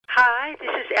Hi, this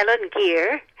is Ellen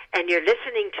Gear, and you're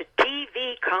listening to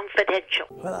TV Confidential.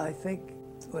 Well, I think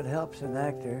what helps an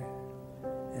actor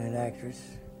and an actress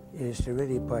is to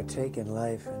really partake in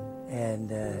life and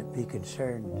be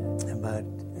concerned about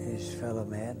his fellow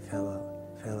man, fellow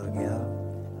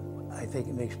gal. I think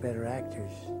it makes better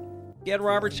actors. Ed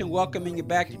Robertson welcoming you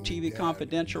back to TV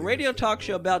Confidential, radio talk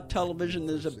show about television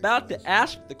that is about to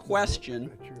ask the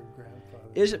question,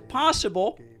 is it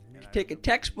possible to take a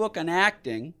textbook on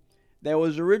acting that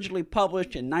was originally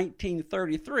published in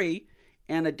 1933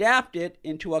 and adapt it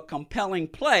into a compelling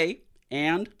play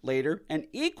and, later, an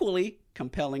equally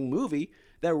compelling movie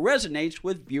that resonates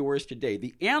with viewers today?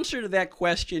 The answer to that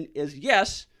question is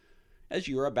yes, as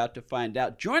you're about to find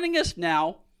out. Joining us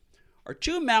now are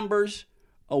two members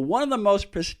of one of the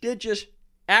most prestigious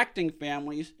acting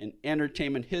families in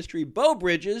entertainment history, Beau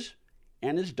Bridges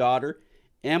and his daughter,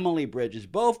 Emily Bridges.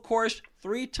 Beau, of course,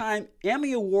 three-time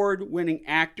Emmy Award-winning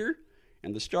actor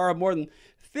and the star of more than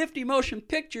 50 motion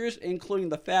pictures, including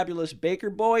the fabulous Baker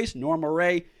Boys, Norma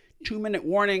Rae, 2 Minute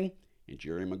Warning, and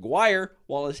Jerry Maguire,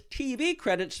 while his TV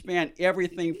credits span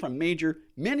everything from major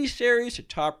miniseries to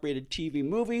top-rated TV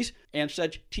movies and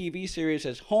such TV series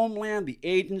as Homeland, The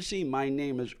Agency, My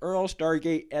Name is Earl,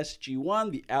 Stargate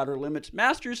SG-1, The Outer Limits,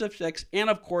 Masters of Sex,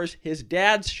 and of course his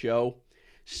dad's show,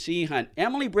 Sea Hunt.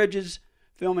 Emily Bridges'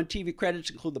 film and TV credits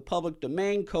include The Public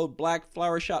Domain, Code Black,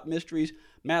 Flower Shop Mysteries,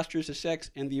 Masters of Sex,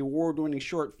 and the award-winning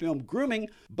short film Grooming.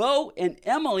 Beau and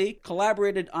Emily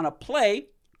collaborated on a play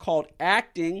called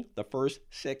Acting, the First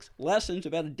 6 Lessons,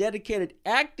 about a dedicated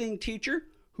acting teacher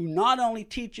who not only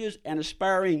teaches an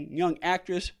aspiring young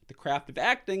actress the craft of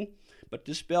acting, but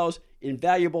dispels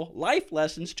invaluable life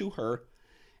lessons to her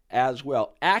as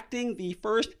well. Acting, the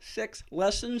First 6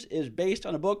 Lessons is based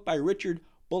on a book by Richard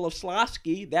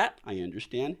Boleslavsky that, I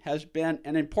understand, has been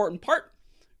an important part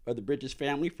of the Bridges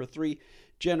family for 3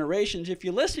 generations. If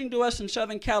you're listening to us in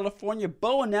Southern California,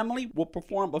 Beau and Emily will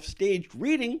perform a staged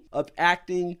reading of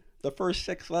Acting, the First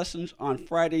 6 Lessons on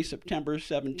Friday, September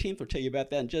 17th. We'll tell you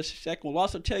about that in just a second. We'll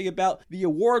also tell you about the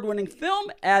award-winning film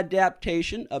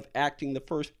adaptation of Acting, the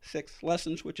First 6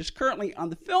 Lessons, which is currently on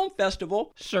the film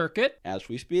festival circuit as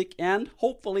we speak, and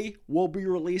hopefully will be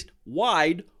released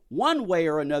wide one way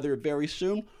or another very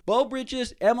soon. Beau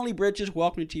Bridges, Emily Bridges,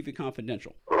 welcome to TV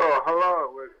Confidential.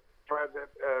 Hello. We're glad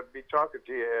to be talking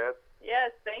to you, Ed.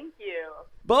 Yes, thank you.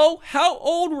 Beau, how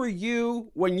old were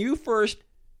you when you first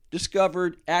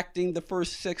discovered Acting, the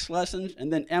First 6 Lessons?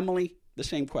 And then Emily, the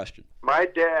same question. My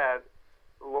dad,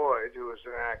 Lloyd, who was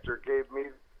an actor, gave me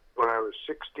when I was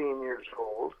 16 years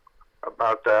old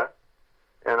about that.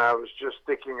 And I was just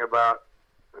thinking about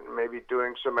maybe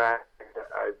doing some acting.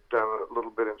 I'd done a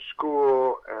little bit in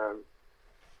school, and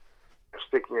I was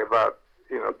thinking about,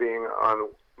 being on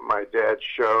my dad's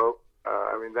show.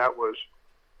 That was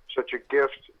such a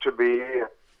gift to me,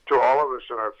 to all of us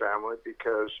in our family,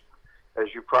 because, as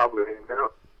you probably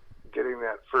know, getting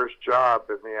that first job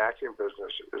in the acting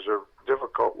business is a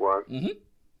difficult one. Mm-hmm.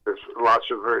 There's lots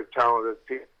of very talented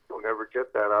people who never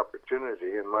get that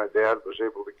opportunity, and my dad was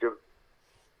able to give.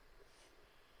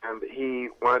 And he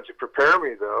wanted to prepare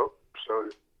me, though, so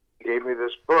he gave me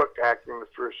this book, Acting, the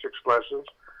First 6 Lessons.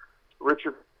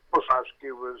 Richard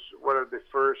Boleslavsky was one of the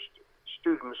first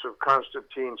students of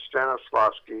Konstantin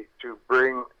Stanislavski to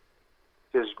bring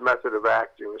his method of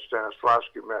acting, the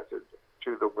Stanislavski method,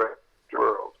 to the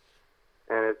world.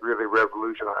 And it really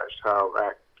revolutionized how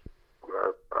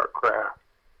our craft.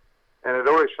 And it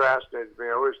always fascinated me.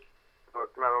 I always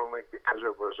looked, not only because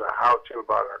it was a how-to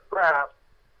about our craft,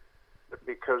 but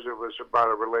because it was about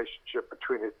a relationship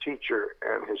between a teacher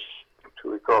and his,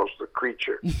 who he calls the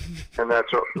creature. And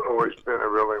that's always been a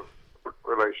really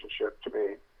relationship to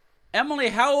me. Emily,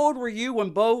 how old were you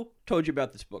when Beau told you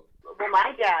about this book? Well,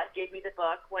 my dad gave me the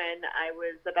book when I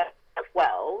was about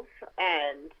 12,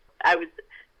 and I was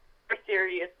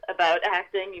serious about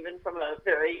acting even from a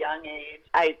very young age.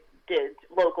 I did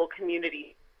local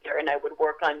community theater, and I would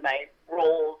work on my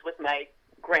roles with my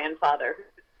grandfather,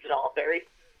 who did all very,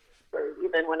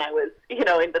 even when I was, in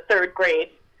the 3rd grade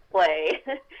play.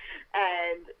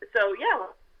 And so, when I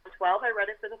was 12, I read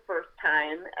it for the first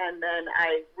time, and then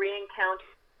I re-encountered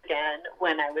it again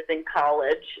when I was in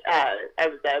college. I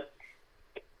was a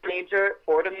major at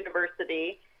Fordham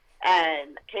University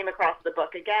and came across the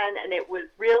book again, and it was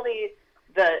really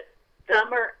the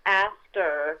summer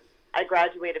after I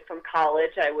graduated from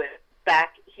college. I was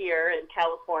back here in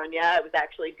California. I was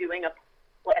actually doing a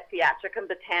play at Theatricum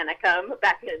Botanicum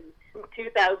back in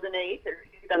 2008 or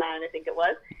 2009, I think it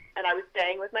was, and I was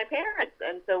staying with my parents.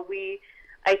 And so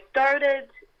I started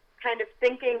kind of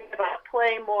thinking about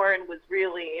play more and was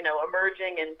really,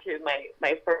 emerging into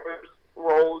my first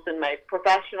roles my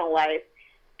professional life.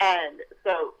 And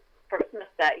so for Christmas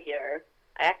that year,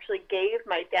 I actually gave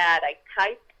my dad, I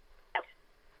typed out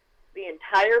the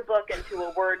entire book into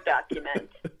a Word document,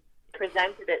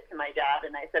 presented it to my dad,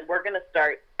 and I said, we're going to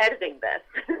start editing this.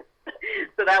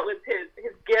 So that was his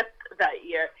gift that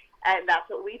year. And that's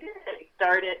what we did. We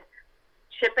started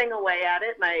chipping away at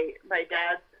it. My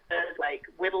dad said, like,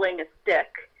 whittling a stick.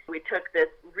 We took this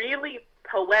really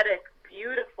poetic,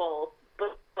 beautiful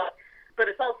book, but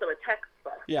it's also a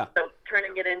textbook. Yeah. So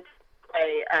turning it into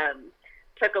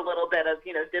took a little bit of,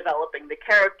 developing the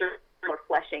characters or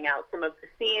fleshing out some of the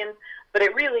scenes. But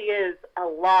it really is a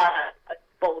lot of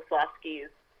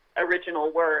Boleslavsky's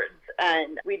original words.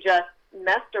 And we just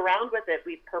messed around with it.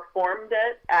 We performed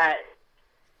it at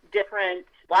different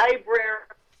libraries,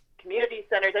 community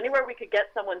centers, anywhere we could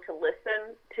get someone to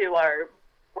listen to our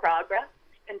progress,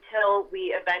 until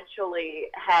we eventually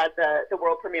had the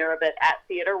world premiere of it at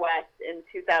Theater West in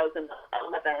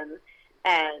 2011,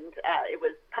 and it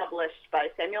was published by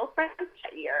Samuel French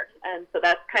that year. And so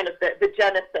that's kind of the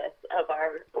genesis of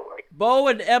our story. Beau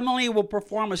and Emily will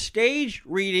perform a stage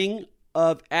reading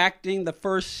of acting the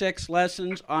first 6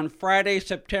 lessons on Friday,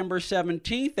 September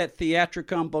 17th at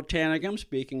Theatricum Botanicum.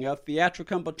 Speaking of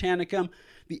Theatricum Botanicum,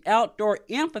 the outdoor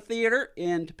amphitheater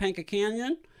in Topanga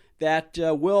Canyon that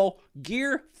Will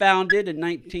Geer founded in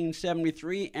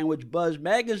 1973 and which Buzz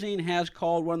Magazine has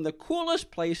called one of the coolest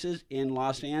places in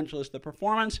Los Angeles. The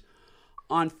performance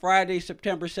on Friday,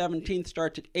 September 17th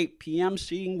starts at 8 p.m.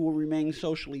 Seating will remain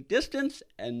socially distanced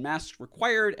and masks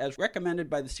required as recommended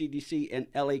by the CDC and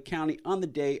LA County on the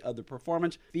day of the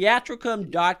performance.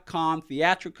 Theatricum.com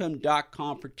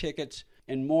for tickets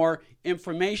and more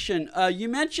information. You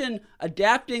mentioned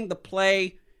adapting the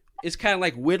play is kind of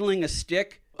like whittling a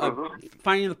stick.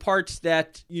 Finding the parts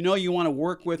that you want to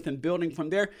work with and building from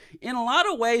there. In a lot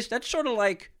of ways, that's sort of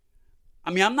like,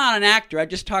 I'm not an actor. I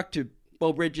just talked to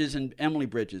Beau Bridges and Emily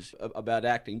Bridges about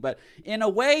acting. But in a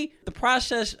way, the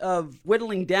process of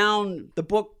whittling down the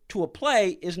book to a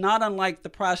play is not unlike the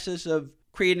process of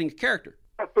creating a character.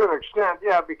 To an extent,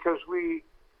 yeah, because we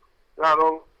not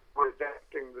only were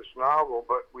adapting this novel,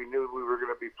 but we knew we were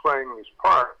going to be playing these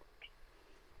parts.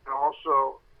 And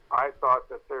also, I thought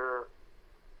that there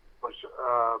was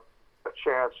a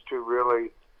chance to really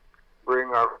bring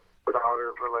our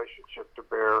daughter relationship to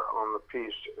bear on the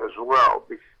piece as well.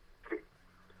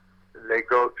 They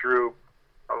go through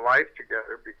a life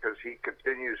together because he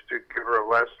continues to give her a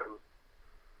lesson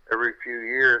every few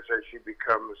years as she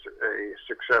becomes a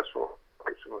successful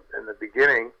person. In the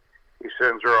beginning, he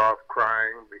sends her off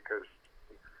crying because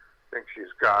he thinks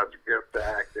she's God's gift to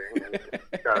acting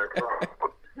and got it wrong.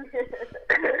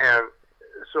 And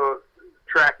so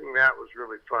tracking that was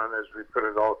really fun as we put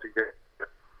it all together.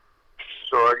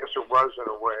 So I guess it was, in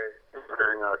a way,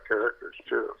 comparing our characters,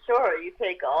 too. Sure. You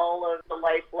take all of the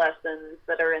life lessons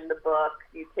that are in the book,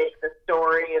 you take the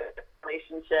story of the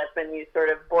relationship, and you sort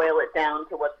of boil it down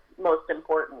to what's most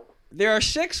important. There are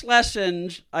 6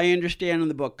 lessons, I understand, in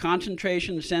the book: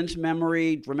 concentration, sense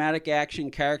memory, dramatic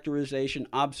action, characterization,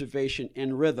 observation,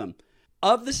 and rhythm.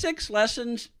 Of the 6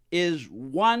 lessons, is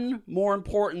one more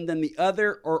important than the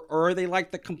other, or are they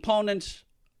like the components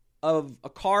of a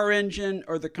car engine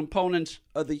or the components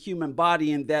of the human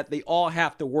body, in that they all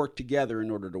have to work together in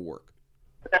order to work?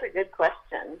 That's a good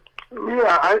question.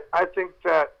 Yeah, I think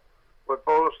that what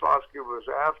Boleslavsky was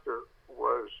after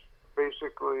was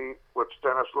basically what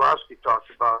Stanislavski talks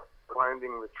about,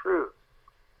 finding the truth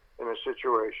in a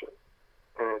situation.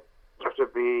 And it doesn't have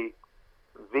to be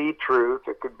the truth,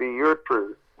 it could be your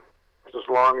truth, as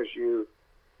long as you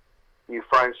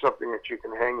find something that you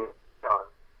can hang on.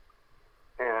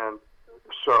 And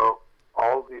so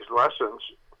all these lessons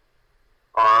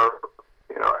are,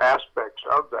 aspects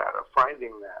of that, of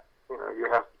finding that. You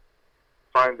have to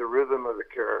find the rhythm of the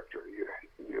character.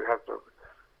 You have to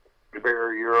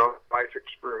bear your own life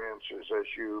experiences as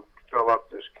you fill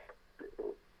up this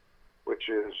character, which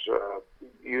is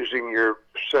using your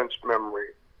sense memory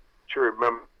to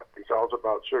remember details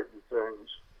about certain things.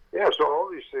 Yeah, so all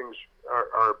these things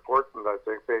are important. I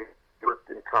think they work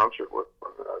in concert with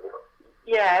one another.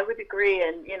 Yeah, I would agree.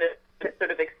 And, to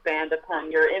sort of expand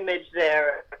upon your image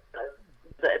there,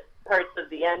 the parts of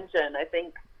the engine, I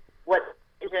think what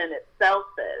the engine itself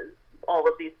is, all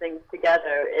of these things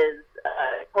together, is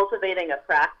cultivating a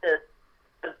practice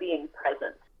of being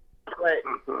present. What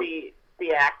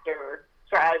the actor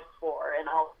strives for, and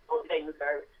all those things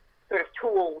are sort of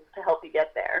tools to help you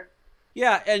get there.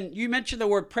 Yeah, and you mentioned the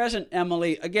word present,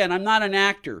 Emily. Again, I'm not an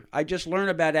actor. I just learned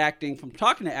about acting from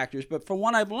talking to actors. But from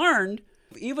what I've learned,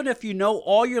 Even if you know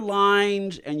all your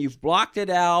lines and you've blocked it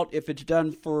out, if it's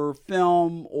done for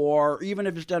film or even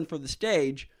if it's done for the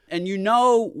stage, and you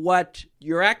know what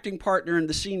your acting partner in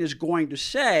the scene is going to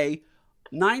say,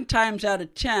 9 times out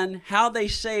of 10, how they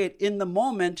say it in the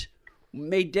moment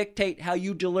may dictate how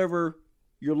you deliver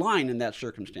your line in that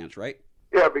circumstance, right?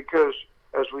 Yeah, because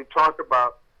as we talk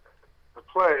about the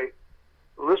play,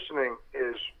 listening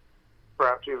is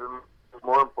perhaps even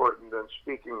more important than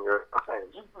speaking your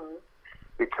lines,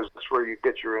 because that's where you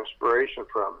get your inspiration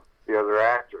from, the other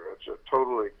actor. It's a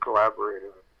totally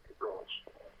collaborative role.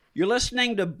 You're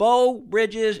listening to Beau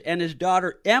Bridges and his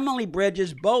daughter Emily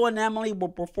Bridges. Beau and Emily will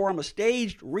perform a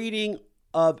staged reading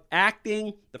of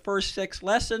Acting, the First 6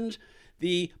 Lessons,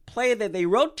 the play that they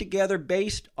wrote together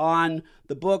based on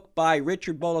the book by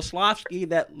Richard Boleslavsky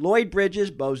that Lloyd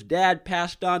Bridges, Beau's dad,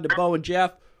 passed on to Beau and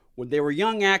Jeff when they were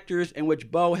young actors, and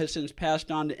which Beau has since passed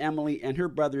on to Emily and her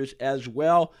brothers as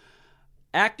well.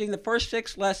 Acting, the First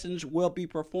 6 Lessons will be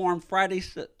performed Friday,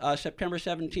 September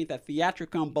 17th at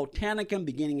Theatricum Botanicum,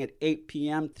 beginning at 8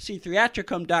 p.m. See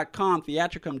theatricum.com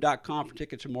for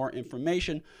tickets and more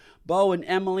information. Beau and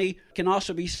Emily can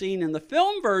also be seen in the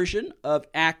film version of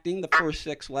Acting, the First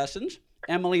 6 Lessons.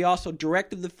 Emily also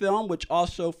directed the film, which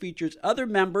also features other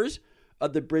members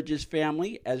of the Bridges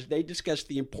family as they discuss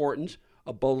the importance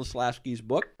of Boleslavsky's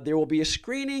book. There will be a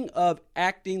screening of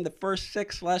Acting, the First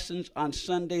 6 Lessons on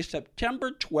Sunday, September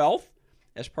 12th.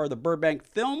 As part of the Burbank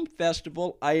Film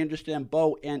Festival, I understand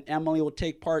Beau and Emily will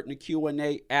take part in a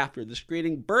Q&A after the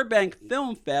screening.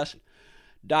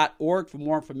 BurbankFilmFest.org for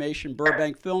more information.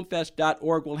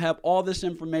 BurbankFilmFest.org. We'll have all this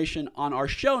information on our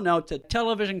show notes at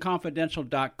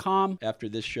TelevisionConfidential.com after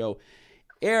this show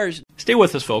airs. Stay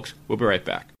with us, folks. We'll be right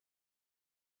back.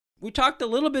 We talked a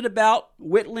little bit about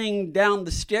whittling down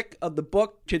the stick of the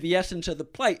book to the essence of the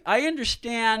play. I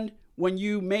understand when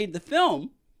you made the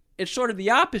film, it's sort of the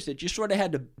opposite. You sort of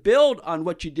had to build on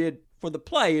what you did for the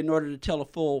play in order to tell a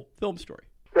full film story.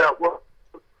 Yeah, well,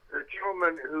 the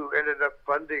gentleman who ended up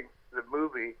funding the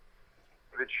movie,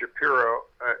 David Shapiro,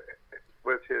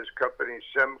 with his company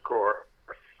Semcor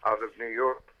out of New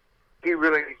York, he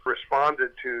really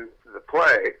responded to the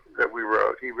play that we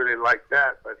wrote. He really liked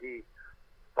that, but he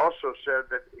also said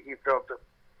that he felt that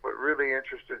what really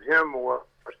interested him was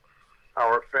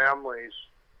our families,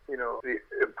 you know, the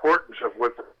importance of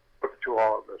what the book to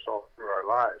all of us all through our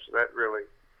lives. That really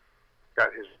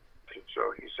got his attention.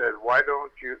 So he said, why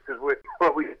don't you, because we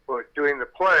were doing the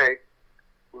play,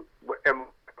 and we're going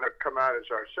to come out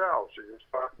as ourselves and just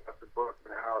talk about the book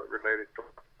and how it related to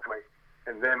our family,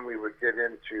 and then we would get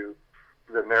into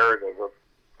the narrative of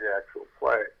the actual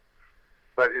play.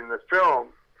 But in the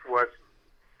film, what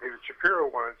David Shapiro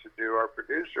wanted to do, our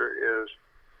producer, is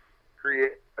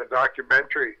create a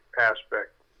documentary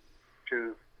aspect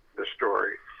to the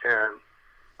story and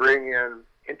bring in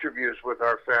interviews with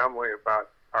our family about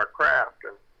our craft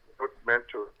and what it meant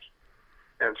to us.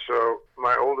 And so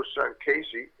my oldest son,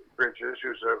 Casey Bridges,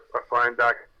 who's a fine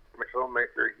documentary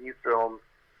filmmaker, he filmed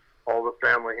all the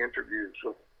family interviews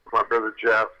with my brother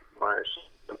Jeff, my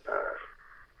son,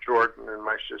 Jordan, and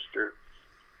my sister.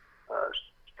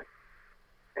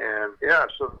 And yeah,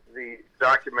 so the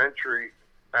documentary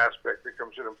aspect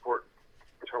becomes an important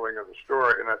telling of the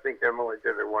story, and I think Emily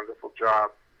did a wonderful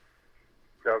job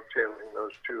dovetailing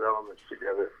those two elements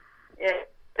together. It's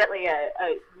definitely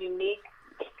a unique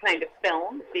kind of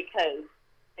film because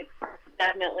it's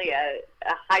definitely a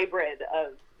hybrid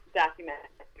of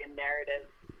documentary and narrative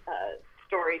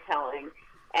storytelling.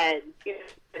 And you know,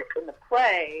 in the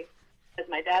play, as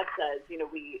my dad says, you know,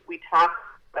 we talk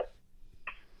about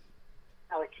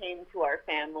how it came to our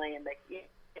family and the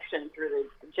connection through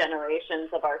the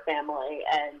generations of our family,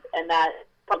 and that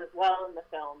comes well in the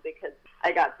film because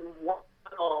I got some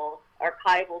wonderful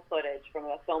archival footage from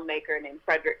a filmmaker named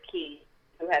Frederick Key,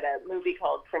 who had a movie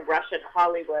called From Russia to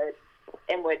Hollywood,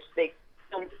 in which they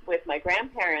filmed with my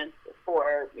grandparents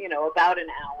for, you know, about an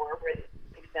hour, where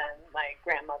then my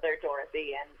grandmother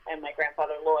Dorothy and my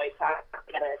grandfather Lloyd talked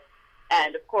about it.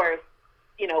 And of course,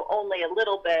 you know, only a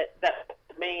little bit that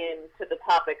main to the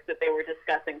topics that they were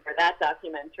discussing for that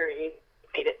documentary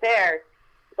made it there,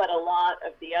 but a lot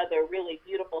of the other really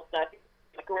beautiful stuff,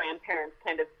 my grandparents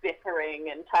kind of bickering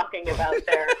and talking about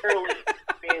their early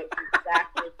experiences,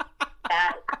 exactly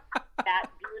that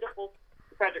beautiful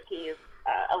Frederick Keyes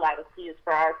allowed us to use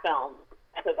for our film,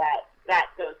 so that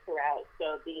goes throughout.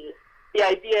 So the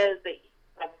idea is that you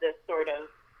have this sort of,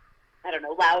 I don't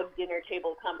know, loud dinner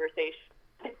table conversation.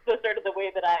 So sort of the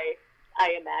way that I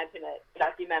imagine it,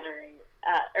 documentary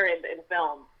or in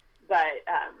film, but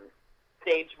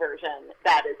stage version,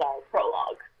 that is our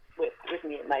prologue with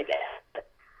me and my dad.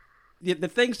 The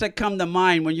things that come to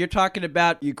mind when you're talking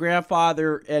about your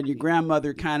grandfather and your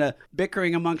grandmother kind of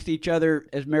bickering amongst each other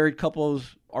as married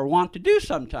couples are wont to do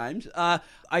sometimes, I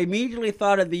immediately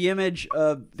thought of the image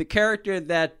of the character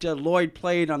that Lloyd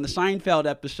played on the Seinfeld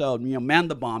episode, man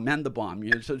the bomb.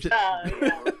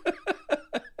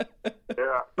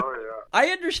 Yeah, oh yeah. I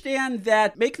understand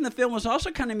that making the film was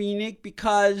also kind of unique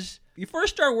because you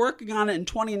first started working on it in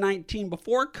 2019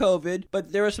 before COVID,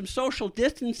 but there was some social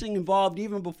distancing involved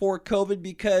even before COVID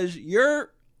because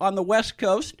you're on the West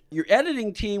Coast, your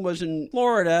editing team was in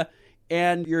Florida,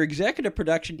 and your executive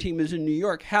production team is in New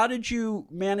York. How did you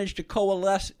manage to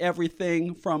coalesce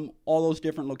everything from all those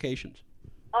different locations?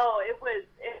 Oh, it was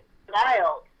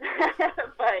wild,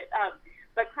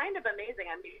 but kind of amazing.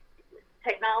 I mean,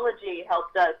 technology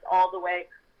helped us all the way.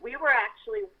 We were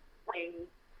actually working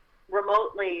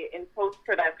remotely in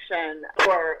post-production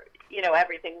or,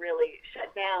 everything really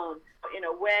shut down. In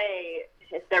a way,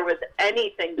 if there was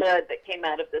anything good that came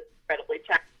out of this incredibly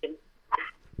challenging,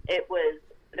 it was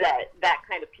that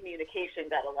kind of communication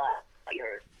got a lot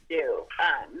easier to do.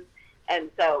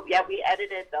 And so, we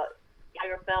edited the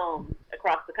entire film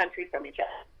across the country from each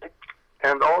other.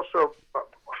 And also,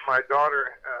 my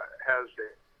daughter has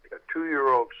a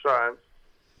 2-year-old son,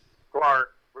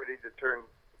 Clark, ready to turn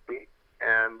 8,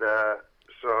 and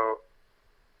so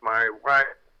my wife,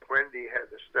 Wendy, had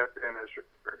to step in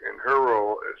her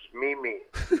role as Mimi,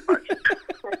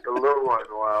 the little one,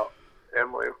 while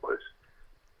Emily was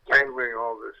handling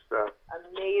all this stuff.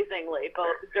 Amazingly,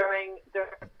 both during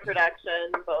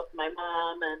production, both my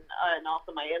mom and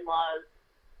also my in-laws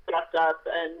stepped up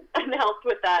and helped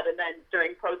with that, and then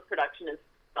during post-production,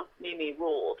 Mimi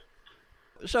ruled.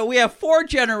 So we have 4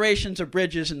 generations of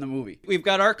Bridges in the movie. We've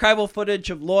got archival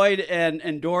footage of Lloyd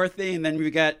and Dorothy, and then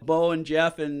we've got Beau and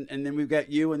Jeff, and then we've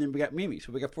got you, and then we've got Mimi.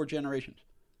 So we got 4 generations.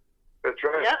 That's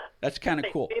right. Yep. That's kind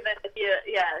of cool. Even if you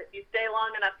stay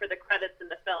long enough for the credits in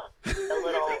the film, a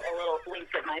little blink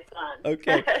at my son.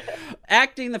 Okay.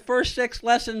 Acting the First 6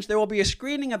 Lessons. There will be a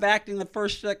screening of Acting the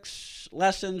First 6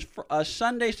 Lessons for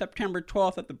Sunday, September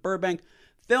 12th at the Burbank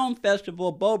Film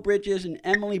Festival. Beau Bridges and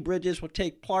Emily Bridges will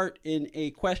take part in a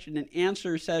question and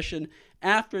answer session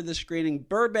after the screening.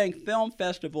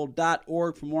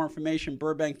 BurbankFilmFestival.org for more information.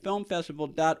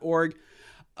 BurbankFilmFestival.org.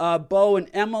 Beau and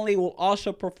Emily will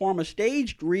also perform a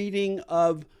staged reading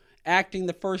of Acting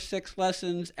the First 6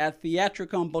 Lessons at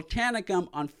Theatricum Botanicum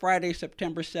on Friday,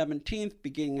 September 17th,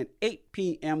 beginning at 8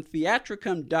 p.m.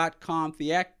 Theatricum.com,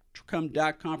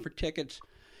 Theatricum.com for tickets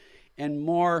and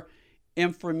more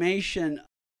information.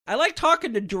 I like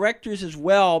talking to directors as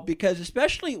well because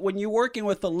especially when you're working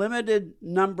with a limited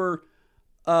number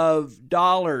of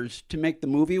dollars to make the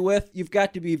movie with, you've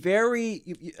got to be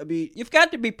you've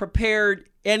got to be prepared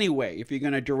anyway if you're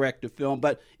going to direct a film.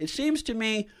 But it seems to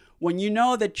me when you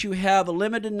know that you have a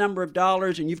limited number of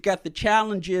dollars and you've got the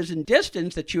challenges and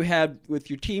distance that you had with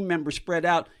your team members spread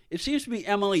out, it seems to me,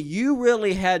 Emily, you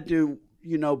really had to,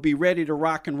 be ready to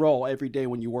rock and roll every day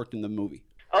when you worked in the movie.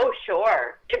 Oh,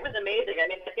 sure. It was amazing. I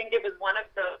mean, I think it was one of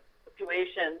those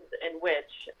situations in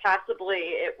which possibly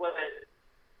it was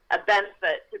a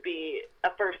benefit to be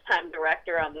a first-time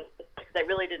director on this because I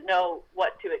really didn't know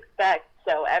what to expect.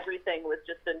 So everything was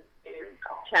just a new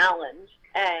challenge.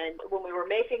 And when we were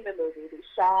making the movie, we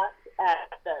shot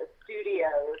at the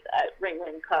studios at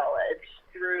Ringling College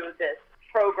through this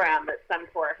program that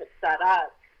Suncor had set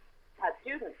up, had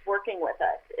students working with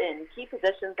us in key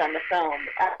positions on the film,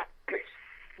 which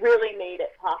really made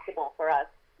it possible for us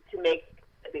to make it.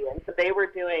 And so they were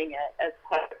doing it as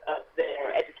part of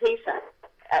their education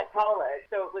at college.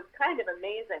 So it was kind of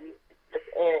amazing.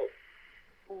 It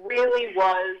really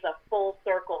was a full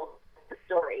circle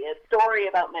story. A story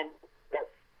about mentorship.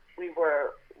 We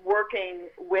were working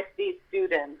with these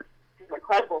students who are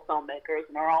incredible filmmakers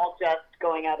and are all just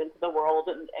going out into the world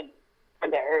and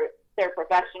their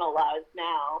professional lives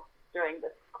now during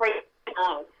this crazy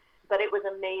time. But it was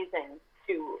amazing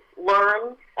to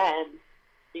learn and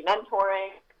be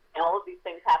mentoring and all of these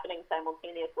things happening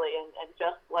simultaneously and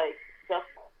just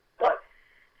look,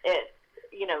 it's,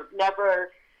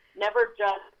 never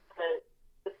just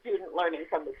the student learning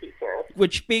from the teacher.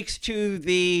 Which speaks to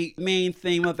the main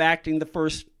theme of Acting the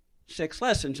First 6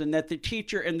 Lessons, and that the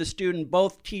teacher and the student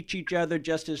both teach each other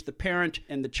just as the parent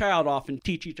and the child often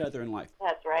teach each other in life.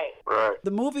 That's right. Right.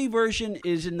 The movie version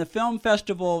is in the film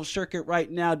festival circuit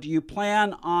right now. Do you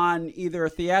plan on either a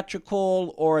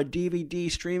theatrical or a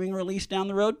DVD streaming release down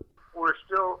the road? We're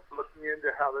still looking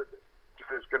into how this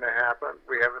is going to happen.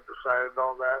 We haven't decided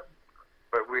all that,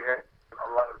 but we have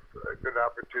a lot of good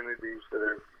opportunities that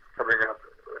are coming up.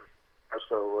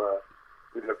 So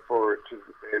we look forward to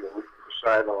the day that we can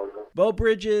suicidal. Beau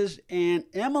Bridges and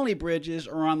Emily Bridges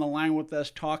are on the line with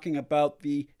us talking about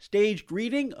the staged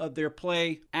reading of their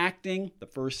play Acting, the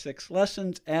first 6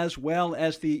 lessons, as well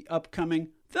as the upcoming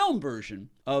film version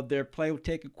of their play. We'll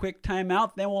take a quick time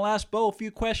out, then we'll ask Beau a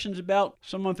few questions about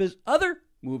some of his other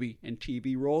movie and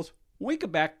TV roles when we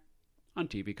come back on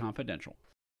TV Confidential.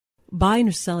 Buying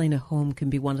or selling a home can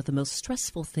be one of the most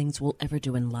stressful things we'll ever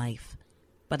do in life,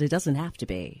 but it doesn't have to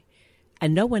be.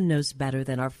 And no one knows better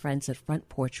than our friends at Front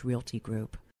Porch Realty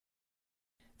Group.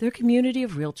 They're a community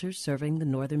of realtors serving the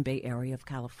Northern Bay Area of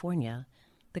California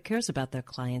that cares about their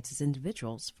clients as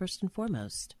individuals first and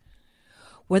foremost.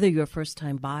 Whether you're a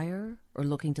first-time buyer or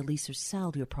looking to lease or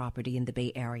sell your property in the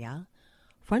Bay Area,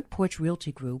 Front Porch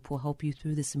Realty Group will help you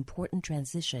through this important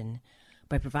transition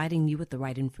by providing you with the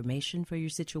right information for your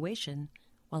situation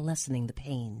while lessening the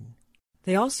pain.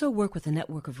 They also work with a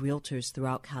network of realtors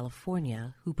throughout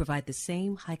California who provide the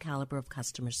same high caliber of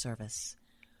customer service.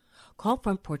 Call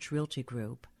Front Porch Realty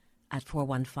Group at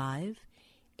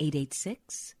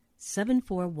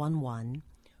 415-886-7411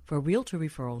 for a realtor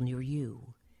referral near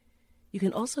you. You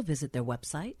can also visit their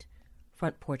website,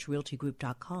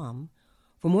 frontporchrealtygroup.com,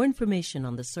 for more information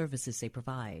on the services they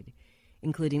provide,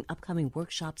 including upcoming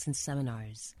workshops and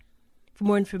seminars. For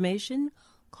more information,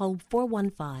 call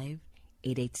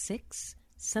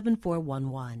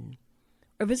 415-886-7411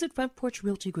 or visit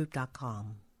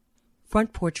frontporchrealtygroup.com.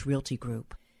 Front Porch Realty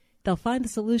Group. They'll find the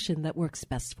solution that works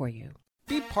best for you.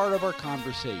 Be part of our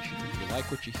conversation. If you like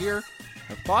what you hear,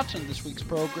 have thoughts on this week's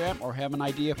program, or have an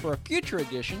idea for a future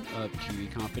edition of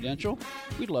TV Confidential,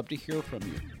 we'd love to hear from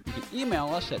you. You can email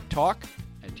us at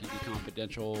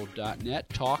talk@tvconfidential.net,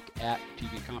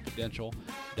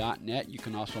 talk@tvconfidential.net. You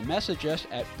can also message us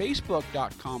at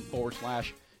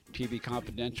facebook.com/TV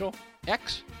Confidential,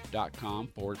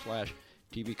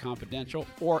 x.com/TV Confidential,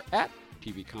 or at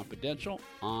TV Confidential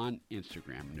on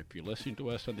Instagram. And if you're listening to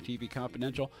us on the TV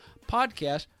Confidential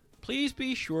podcast, please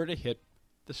be sure to hit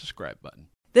the subscribe button.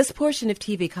 This portion of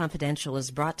TV Confidential is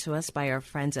brought to us by our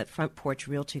friends at Front Porch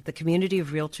Realty, the community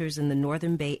of realtors in the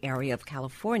Northern Bay Area of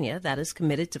California that is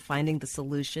committed to finding the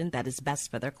solution that is best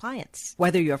for their clients.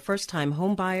 Whether you're a first-time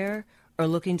home buyer or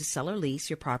looking to sell or lease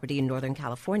your property in Northern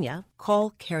California,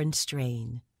 call Karen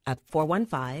Strain at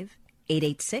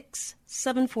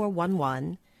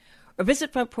 415-886-7411 or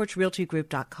visit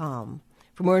frontporchrealtygroup.com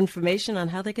for more information on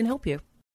how they can help you.